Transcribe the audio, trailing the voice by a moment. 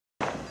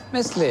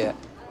Miss Leah.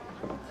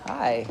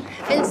 Hi.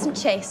 Vincent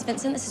Chase.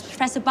 Vincent, this is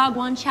Professor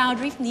Bhagwan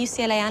Chowdhry from the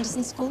UCLA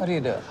Anderson School. How do you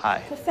do?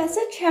 Hi.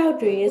 Professor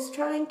Chowdhry is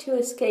trying to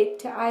escape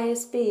to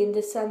ISB in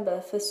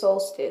December for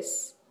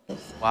Solstice.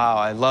 Wow,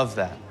 I love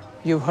that.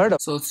 You've heard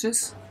of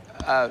Solstice?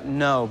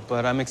 No,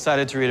 but I'm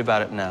excited to read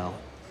about it now.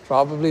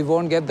 Probably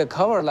won't get the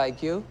cover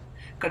like you.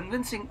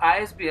 Convincing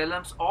ISB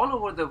alums all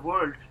over the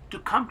world to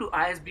come to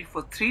ISB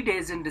for 3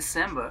 days in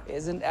December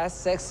Isn't as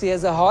sexy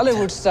as a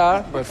Hollywood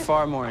star. But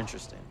far more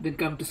interesting. then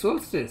come to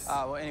Solstice.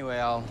 Well, anyway,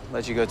 I'll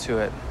let you go to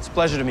it. It's a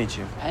pleasure to meet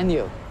you. And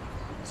you.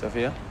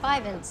 Sophia?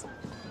 Bye, Vincent.